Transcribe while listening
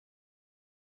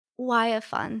Why a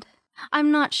fund?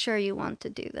 I'm not sure you want to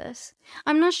do this.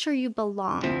 I'm not sure you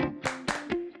belong.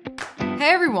 Hey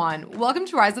everyone, welcome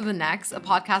to Rise of the Next, a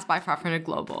podcast by PreMoney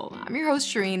Global. I'm your host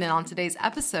Shireen, and on today's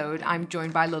episode, I'm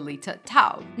joined by Lolita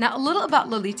Taub. Now, a little about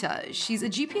Lolita. She's a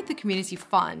GP at the Community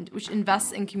Fund, which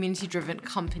invests in community-driven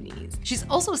companies. She's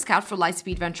also a scout for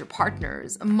Lightspeed Venture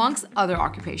Partners, amongst other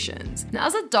occupations. Now,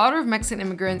 as a daughter of Mexican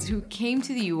immigrants who came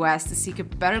to the US to seek a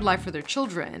better life for their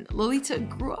children, Lolita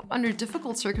grew up under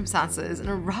difficult circumstances in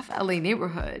a rough LA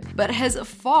neighborhood, but has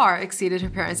far exceeded her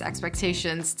parents'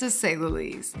 expectations, to say the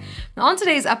least. Now, on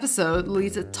today's episode,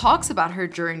 Lolita talks about her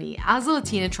journey as a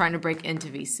Latina trying to break into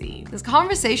VC. This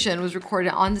conversation was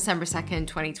recorded on December 2nd,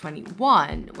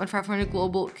 2021, when PreMoney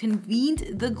Global convened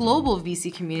the global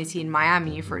VC community in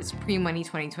Miami for its PreMoney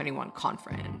 2021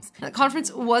 conference. The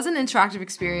conference was an interactive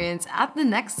experience at the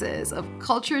nexus of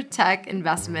culture, tech,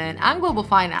 investment, and global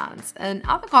finance. And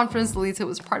at the conference, Lolita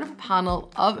was part of a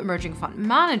panel of emerging fund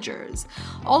managers,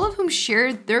 all of whom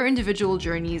shared their individual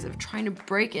journeys of trying to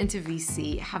break into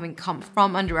VC, having come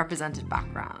from underrepresented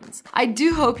backgrounds. I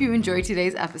do hope you enjoyed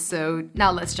today's episode.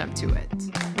 Now let's jump to it.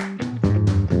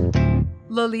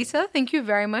 Lolita, thank you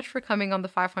very much for coming on the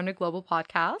 500 Global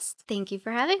podcast. Thank you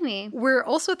for having me. We're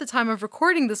also at the time of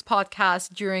recording this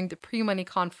podcast during the PreMoney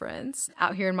conference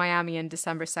out here in Miami on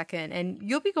December 2nd, and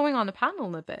you'll be going on a panel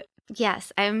in a bit.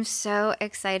 Yes, I'm so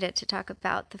excited to talk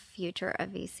about the future of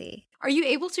VC. Are you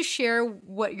able to share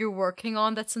what you're working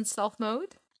on that's in stealth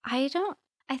mode?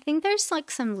 I think there's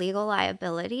like some legal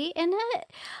liability in it.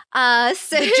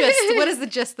 What is the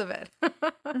gist of it?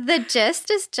 The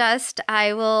gist is just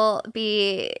I will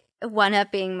be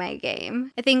one-upping my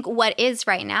game. I think what is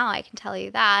right now, I can tell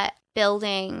you that,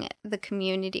 building the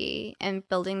community and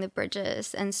building the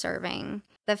bridges and serving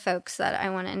the folks that I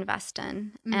want to invest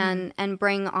in and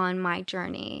bring on my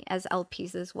journey as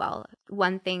LPs as well.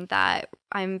 One thing that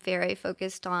I'm very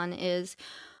focused on is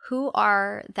who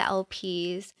are the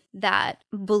LPs that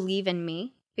believe in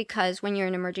me? Because when you're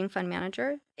an emerging fund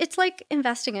manager, it's like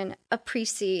investing in a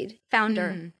pre-seed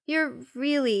founder. You're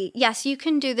really, yes, you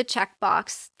can do the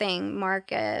checkbox thing,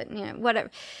 market,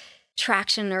 whatever,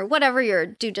 traction or whatever your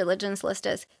due diligence list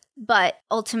is. But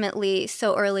ultimately,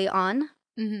 so early on,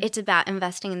 it's about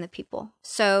investing in the people.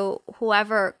 So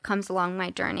whoever comes along my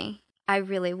journey, I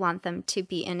really want them to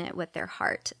be in it with their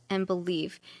heart and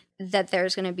believe that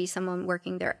there's going to be someone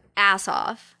working their ass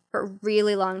off for a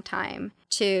really long time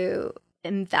to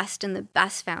invest in the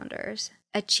best founders,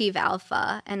 achieve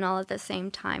alpha, and all at the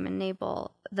same time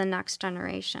enable the next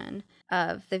generation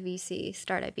of the VC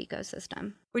startup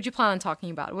ecosystem. What do you plan on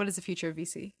talking about? What is the future of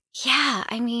VC? Yeah,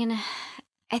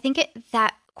 I think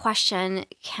that question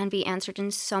can be answered in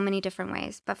so many different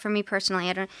ways. But for me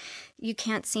personally, you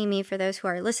can't see me for those who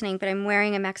are listening, but I'm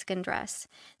wearing a Mexican dress.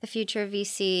 The future of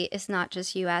VC is not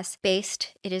just US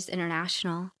based, it is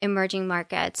international. Emerging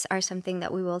markets are something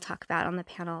that we will talk about on the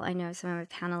panel. I know some of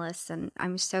the panelists, and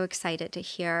I'm so excited to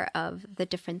hear of the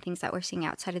different things that we're seeing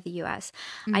outside of the US.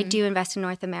 I do invest in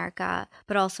North America,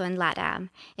 but also in LATAM.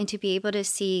 And to be able to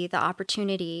see the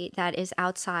opportunity that is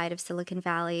outside of Silicon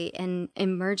Valley and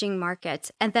emerging markets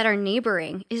and that are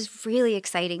neighboring is really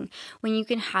exciting when you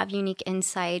can have unique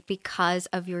insight because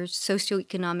of your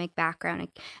socioeconomic background.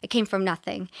 I came from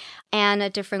nothing and a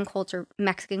different culture,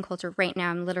 Mexican culture. Right now,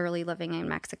 I'm literally living in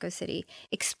Mexico City,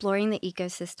 exploring the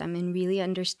ecosystem and really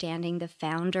understanding the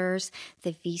founders,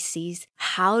 the VCs.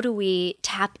 How do we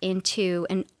tap into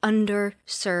an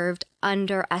underserved,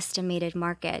 underestimated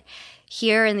market?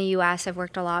 Here in the US, I've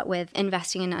worked a lot with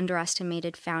investing in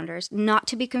underestimated founders, not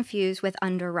to be confused with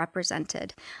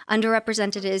underrepresented.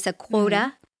 Underrepresented is a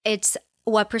quota. It's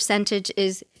what percentage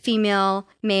is female,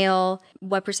 male,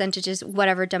 what percentage is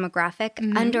whatever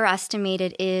demographic.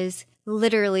 Underestimated is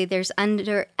literally there's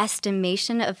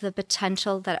underestimation of the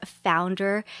potential that a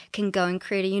founder can go and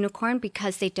create a unicorn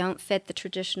because they don't fit the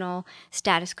traditional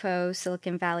status quo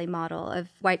Silicon Valley model of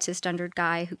white cisgendered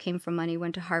guy who came from money,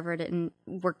 went to Harvard and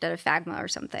worked at a FAGMA or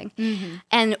something.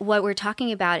 And what we're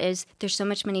talking about is there's so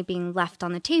much money being left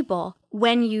on the table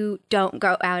when you don't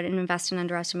go out and invest in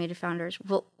underestimated founders.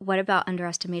 Well, what about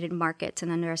underestimated markets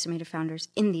and underestimated founders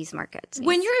in these markets?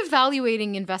 When you're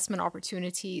evaluating investment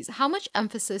opportunities, how much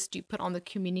emphasis do you put on the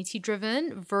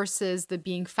community-driven versus the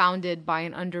being founded by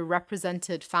an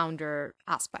underrepresented founder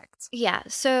aspect? Yeah,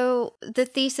 so the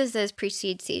thesis is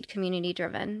pre-seed, seed,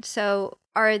 community-driven. So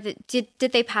did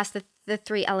they pass the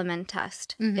 3-element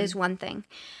test is one thing.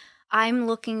 I'm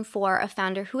looking for a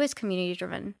founder who is community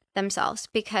driven themselves,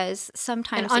 because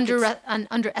sometimes an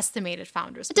underestimated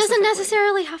founder. It doesn't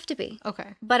necessarily have to be.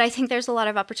 Okay. But I think there's a lot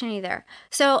of opportunity there.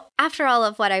 So after all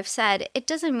of what I've said, it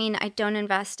doesn't mean I don't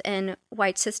invest in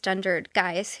white cisgendered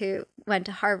guys who went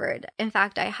to Harvard. In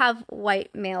fact, I have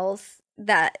white males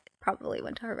that probably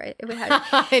went to Harvard.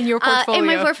 In your portfolio. In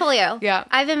my portfolio. Yeah.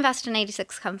 I've invested in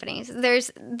 86 companies.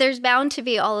 There's bound to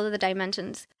be all of the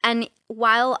dimensions. And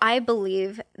while I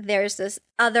believe there's this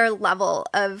other level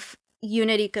of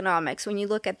unit economics, when you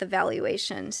look at the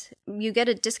valuations, you get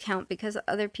a discount because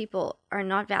other people are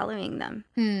not valuing them.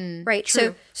 Right?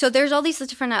 True. So there's all these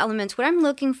different elements. What I'm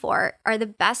looking for are the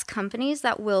best companies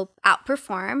that will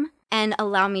outperform and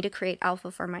allow me to create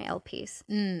alpha for my LPs.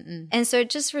 And so it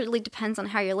just really depends on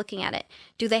how you're looking at it.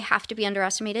 Do they have to be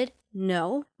underestimated?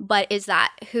 No. But is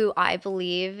that who I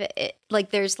believe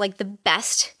there's the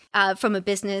best from a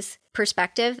business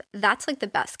perspective? That's the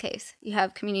best case. You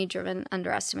have community driven,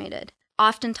 underestimated.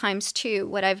 Oftentimes too,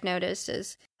 what I've noticed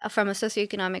is from a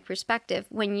socioeconomic perspective,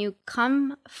 when you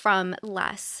come from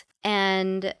less,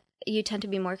 and you tend to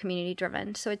be more community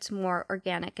driven, so it's more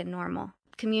organic and normal.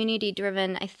 Community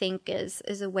driven, I think,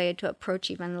 is a way to approach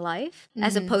even life,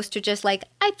 as opposed to just I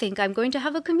think I'm going to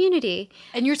have a community.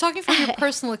 And you're talking from your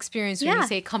personal experience when you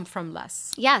say come from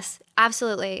less. Yes,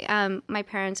 absolutely. My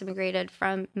parents immigrated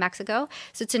from Mexico,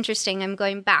 so it's interesting. I'm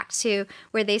going back to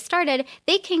where they started.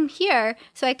 They came here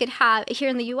so I could have, here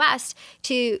in the U.S.,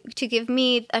 to give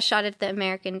me a shot at the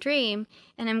American dream,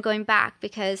 and I'm going back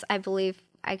because I believe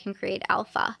I can create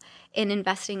alpha in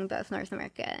investing in both North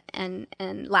America and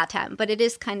LATAM. But it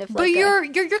is kind of But you're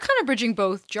kind of bridging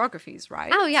both geographies,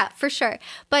 right? Oh, yeah, for sure.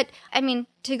 But, I mean,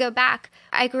 to go back,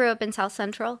 I grew up in South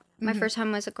Central. My first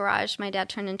home was a garage. My dad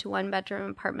turned into one-bedroom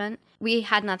apartment. We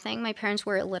had nothing. My parents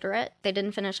were illiterate. They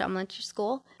didn't finish elementary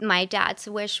school. My dad's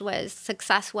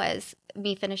success was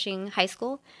me finishing high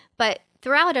school. But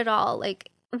throughout it all,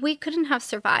 we couldn't have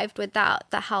survived without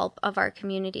the help of our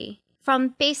community.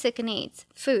 From basic needs,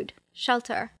 food,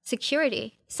 shelter,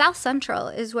 security. South Central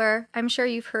is where, I'm sure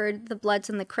you've heard the Bloods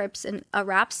and the Crips in a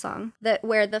rap song,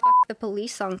 where the F*** the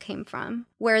Police song came from,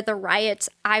 where the riots,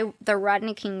 the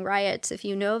Rodney King riots, if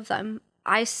you know of them,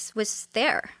 I was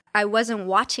there. I wasn't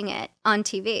watching it on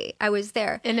TV. I was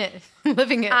there. In it,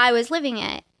 living it. I was living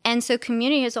it. And so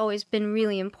community has always been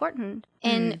really important.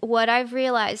 And what I've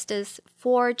realized is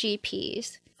for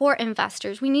GPs, for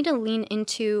investors, we need to lean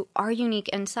into our unique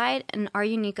insight and our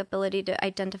unique ability to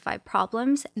identify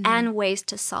problems and ways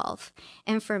to solve.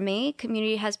 And for me,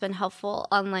 community has been helpful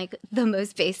on the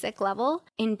most basic level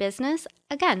in business.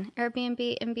 Again,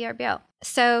 Airbnb and VRBO.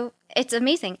 So it's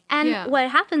amazing. And what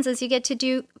happens is you get to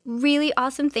do really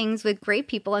awesome things with great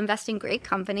people, invest in great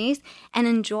companies, and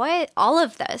enjoy all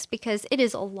of this because it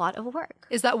is a lot of work.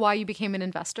 Is that why you became an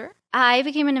investor? I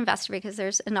became an investor because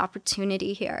there's an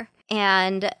opportunity here.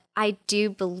 And I do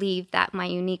believe that my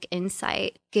unique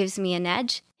insight gives me an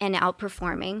edge, and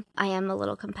outperforming, I am a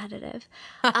little competitive.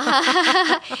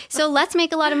 So let's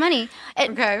make a lot of money.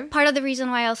 Okay. Part of the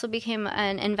reason why I also became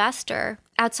an investor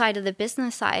outside of the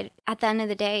business side, at the end of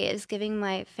the day, is giving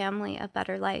my family a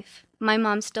better life. My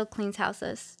mom still cleans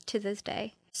houses to this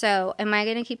day. So am I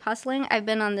going to keep hustling? I've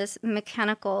been on this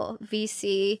mechanical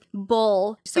VC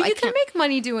bull. So you can make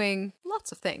money doing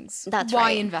lots of things. That's Why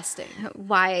right. investing?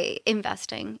 Why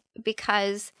investing?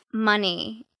 Because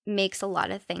money makes a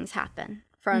lot of things happen.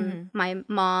 From my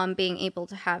mom being able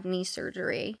to have knee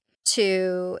surgery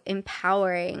to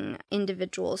empowering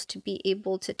individuals to be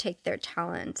able to take their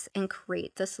talents and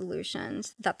create the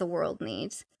solutions that the world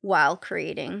needs while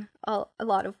creating a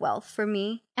lot of wealth for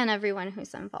me and everyone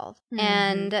who's involved.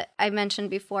 And I mentioned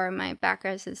before, my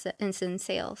background is in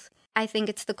sales. I think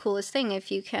it's the coolest thing if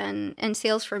you can, and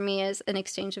sales for me is an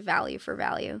exchange of value for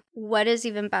value. What is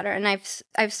even better? And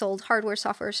I've sold hardware,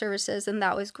 software, services, and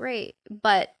that was great.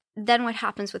 But then what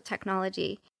happens with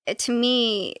technology? To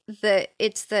me,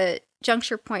 it's the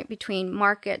juncture point between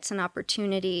markets and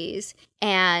opportunities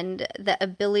and the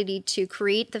ability to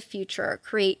create the future,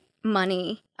 create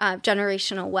money,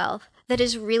 generational wealth. That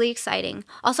is really exciting.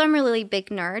 Also, I'm a really big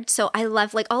nerd, so I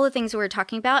love all the things we were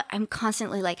talking about. I'm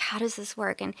constantly how does this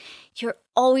work? And you're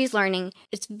always learning.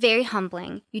 It's very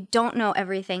humbling. You don't know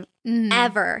everything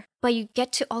ever, but you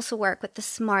get to also work with the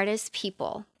smartest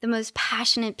people, the most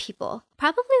passionate people,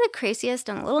 probably the craziest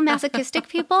and a little masochistic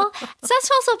people. So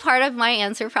that's also part of my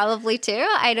answer probably too.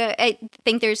 I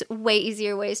think there's way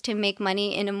easier ways to make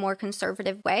money in a more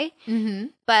conservative way,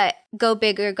 but go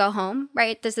big or go home,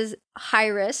 right? This is high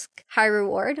risk, high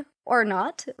reward or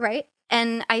not, right?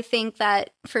 And I think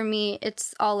that for me,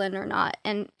 it's all in or not.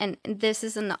 And this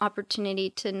is an opportunity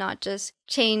to not just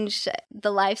change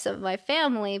the lives of my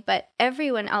family, but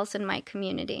everyone else in my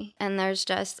community. And there's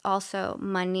just also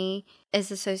money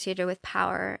is associated with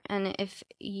power. And if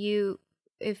you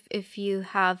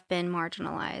have been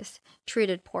marginalized,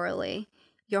 treated poorly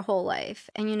your whole life,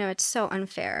 and it's so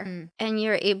unfair, and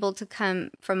you're able to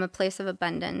come from a place of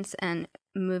abundance and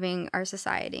moving our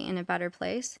society in a better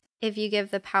place, if you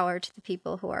give the power to the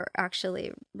people who are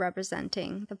actually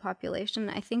representing the population,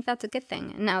 I think that's a good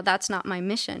thing. Now, that's not my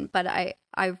mission, but I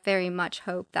very much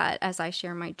hope that as I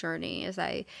share my journey, as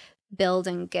I build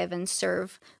and give and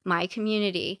serve my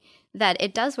community, that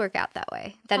it does work out that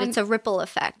way, that it's a ripple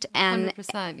effect, and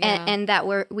 100%, yeah. and that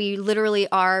we literally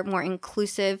are more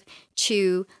inclusive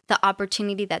to the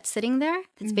opportunity that's sitting there,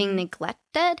 that's being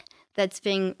neglected, that's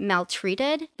being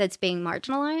maltreated, that's being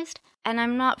marginalized. And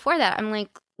I'm not for that. I'm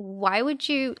like, why would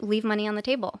you leave money on the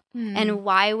table? And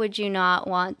why would you not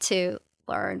want to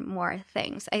learn more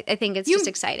things? I think it's just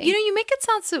exciting. You make it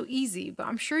sound so easy, but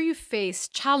I'm sure you face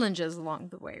challenges along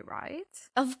the way, right?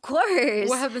 Of course.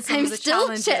 What have been some of the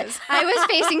challenges? I was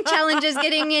facing challenges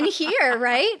getting in here,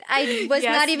 right? I was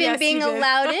not even being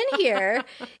allowed in here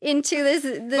into this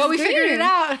But we figured it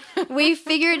out. We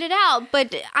figured it out.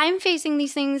 But I'm facing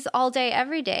these things all day,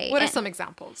 every day. What are some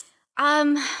examples?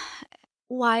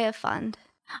 Why a fund?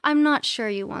 I'm not sure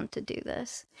you want to do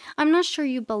this. I'm not sure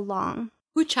you belong.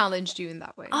 Who challenged you in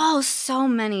that way? Oh, so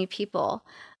many people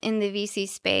in the VC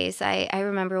space. I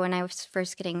remember when I was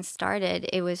first getting started,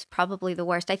 it was probably the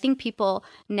worst. I think people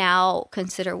now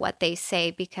consider what they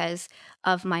say because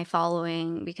of my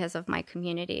following, because of my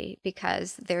community,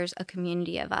 because there's a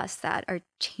community of us that are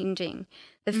changing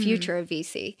the future of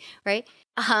VC, right?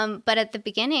 But at the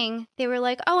beginning, they were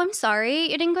like, oh, I'm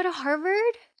sorry, you didn't go to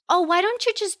Harvard? Oh, why don't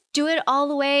you just do it all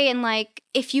the way? And like,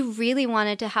 if you really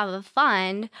wanted to have a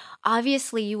fund,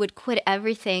 obviously you would quit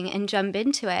everything and jump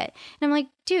into it. And I'm like,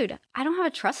 dude, I don't have a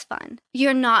trust fund.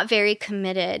 You're not very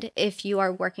committed if you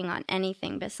are working on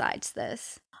anything besides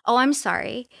this. Oh, I'm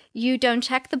sorry. You don't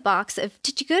check the box of,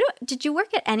 did you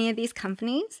work at any of these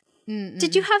companies?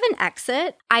 Did you have an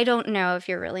exit? I don't know if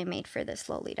you're really made for this,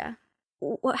 Lolita.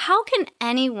 How can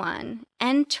anyone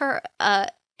enter a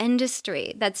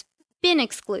industry that's been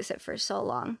exclusive for so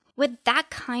long with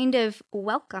that kind of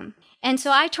welcome? And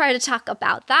so I try to talk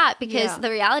about that because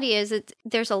the reality is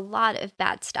there's a lot of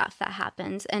bad stuff that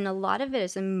happens, and a lot of it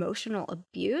is emotional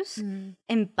abuse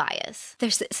and bias.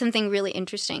 There's something really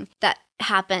interesting that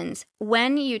happens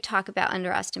when you talk about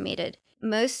underestimated.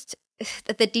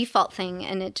 The default thing,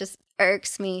 and it just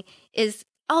irks me, is,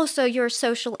 oh, so you're a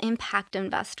social impact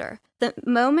investor. The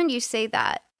moment you say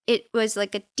that, it was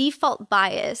like a default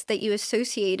bias that you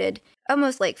associated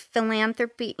almost like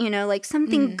philanthropy, like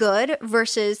something good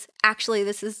versus actually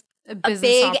this is a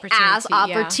big ass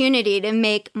opportunity to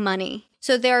make money.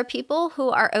 So there are people who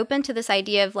are open to this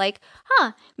idea of like,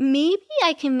 maybe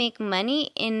I can make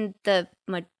money in the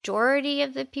majority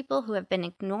of the people who have been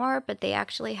ignored, but they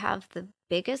actually have the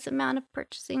biggest amount of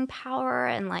purchasing power,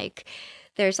 and like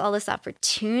there's all this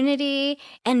opportunity.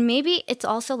 And maybe it's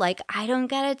also like, I don't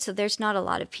get it, so there's not a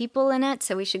lot of people in it,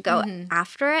 so we should go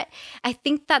after it. I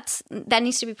think that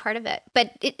needs to be part of it.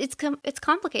 But it's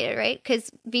complicated, right?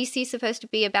 Because VC is supposed to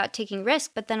be about taking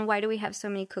risk, but then why do we have so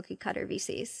many cookie cutter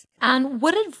VCs? And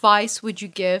what advice would you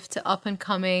give to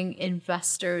up-and-coming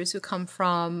investors who come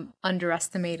from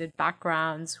underestimated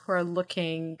backgrounds who are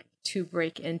looking to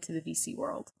break into the VC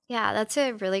world? Yeah, that's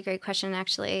a really great question.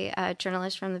 Actually, a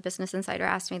journalist from the Business Insider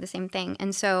asked me the same thing.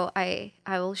 And so I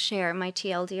will share my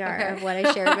TLDR of what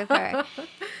I shared with her.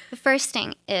 The first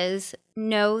thing is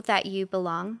know that you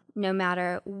belong, no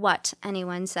matter what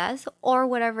anyone says or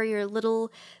whatever your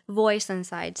little voice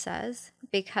inside says,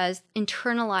 because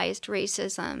internalized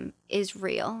racism is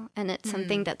real, and it's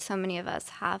something that so many of us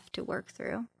have to work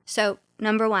through. So,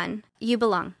 number one, you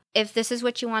belong. If this is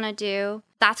what you want to do,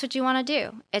 that's what you want to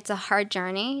do. It's a hard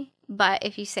journey, but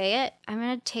if you say it, I'm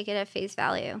going to take it at face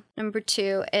value. Number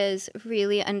two is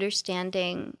really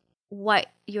understanding what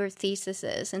your thesis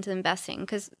is into investing,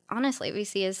 because honestly,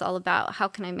 VC is all about how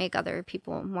can I make other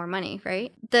people more money,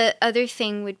 right? The other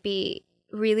thing would be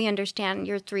really understand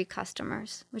your three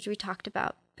customers, which we talked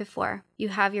about before. You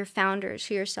have your founders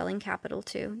who you're selling capital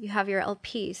to. You have your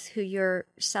LPs who you're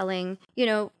selling,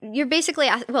 you're basically,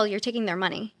 you're taking their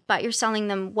money, but you're selling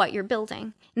them what you're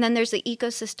building. And then there's the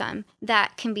ecosystem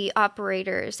that can be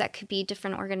operators, that could be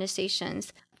different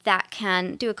organizations that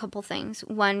can do a couple things.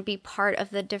 One, be part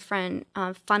of the different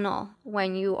funnel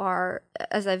when you are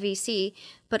as a VC,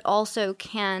 but also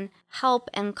can help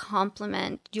and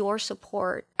complement your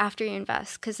support after you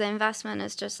invest, because the investment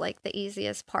is just like the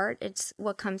easiest part. It's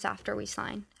what comes after we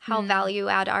sign. How value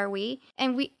add are we?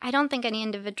 And I don't think any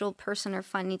individual person or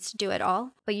fund needs to do it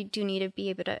all, but you do need to be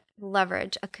able to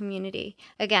leverage a community.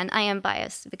 Again, I am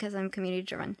biased because I'm community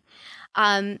driven.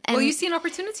 And well, you see an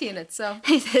opportunity in it, so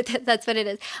that's what it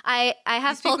is. I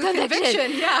have full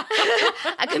conviction. Yeah,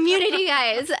 a community,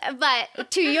 guys.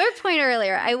 But to your point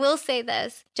earlier, I will say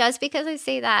this: just because I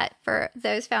say that, for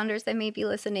those founders that may be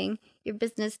listening, your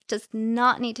business does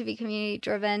not need to be community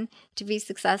driven to be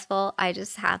successful. I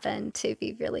just happen to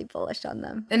be really bullish on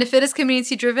them. And if it is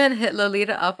community driven, hit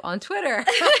Lolita up on Twitter.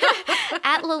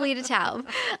 At Lolita Taub.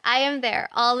 I am there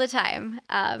all the time.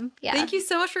 Yeah. Thank you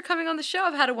so much for coming on the show.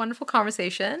 I've had a wonderful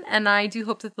conversation, and I do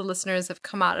hope that the listeners have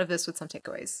come out of this with some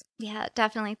takeaways. Yeah,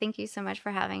 definitely. Thank you so much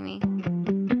for having me.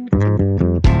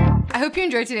 I hope you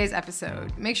enjoyed today's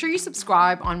episode. Make sure you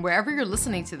subscribe on wherever you're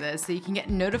listening to this so you can get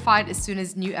notified as soon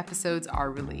as new episodes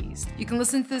are released. You can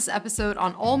listen to this episode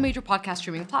on all major podcast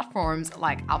streaming platforms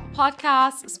like Apple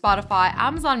Podcasts, Spotify,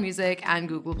 Amazon Music, and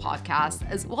Google Podcasts,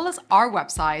 as well as our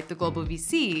website, The Global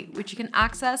VC, which you can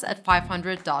access at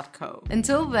 500.co.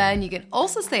 Until then, you can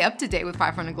also stay up to date with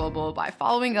 500 Global by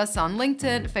following us on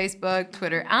LinkedIn, Facebook,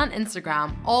 Twitter, and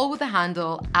Instagram, all with the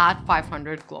handle at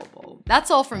 500 Global.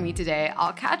 That's all from me today.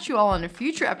 I'll catch you all on a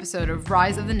future episode of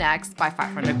Rise of the Next by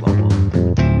 500 Global.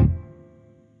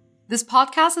 This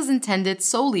podcast is intended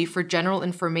solely for general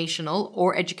informational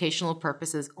or educational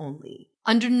purposes only.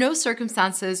 Under no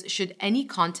circumstances should any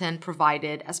content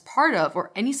provided as part of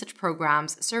or any such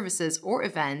programs, services, or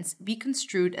events be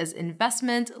construed as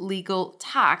investment, legal,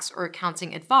 tax, or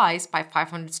accounting advice by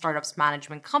 500 Startups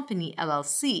Management Company,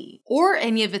 LLC, or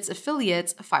any of its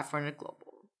affiliates, 500 Global.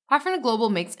 500 Global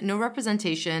makes no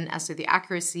representation as to the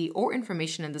accuracy or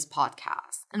information in this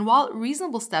podcast, and while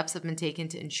reasonable steps have been taken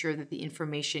to ensure that the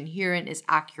information herein is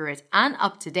accurate and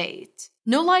up to date,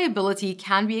 no liability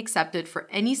can be accepted for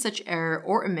any such error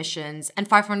or omissions, and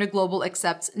 500 Global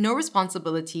accepts no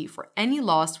responsibility for any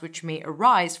loss which may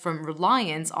arise from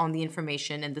reliance on the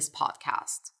information in this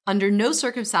podcast. Under no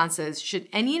circumstances should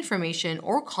any information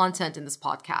or content in this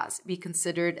podcast be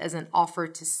considered as an offer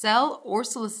to sell or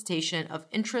solicitation of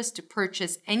interest to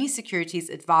purchase any securities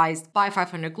advised by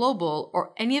 500 Global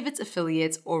or any of its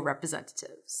affiliates or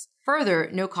representatives. Further,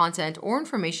 no content or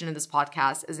information in this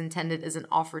podcast is intended as an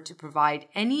offer to provide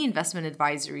any investment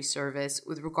advisory service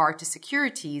with regard to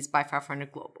securities by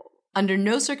 500 Global. Under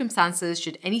no circumstances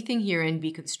should anything herein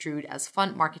be construed as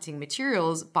fund marketing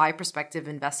materials by prospective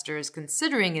investors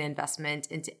considering an investment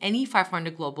into any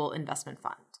 500 Global investment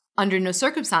fund. Under no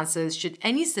circumstances should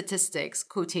any statistics,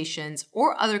 quotations,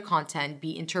 or other content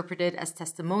be interpreted as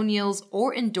testimonials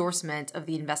or endorsement of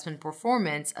the investment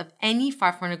performance of any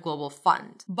 500 Global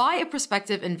fund by a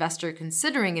prospective investor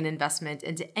considering an investment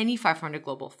into any 500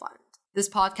 Global fund. This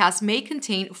podcast may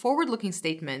contain forward-looking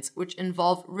statements which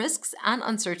involve risks and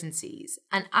uncertainties,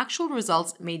 and actual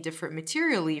results may differ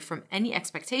materially from any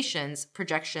expectations,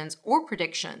 projections, or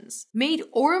predictions made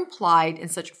or implied in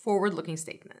such forward-looking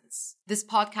statements. This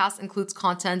podcast includes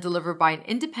content delivered by an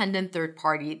independent third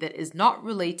party that is not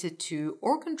related to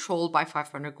or controlled by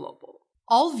 500 Global.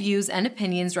 All views and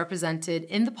opinions represented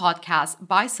in the podcast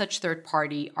by such third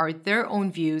party are their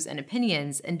own views and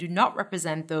opinions and do not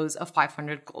represent those of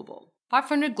 500 Global.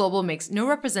 500 Global makes no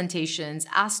representations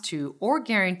as to or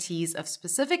guarantees of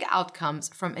specific outcomes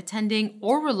from attending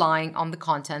or relying on the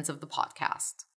contents of the podcast.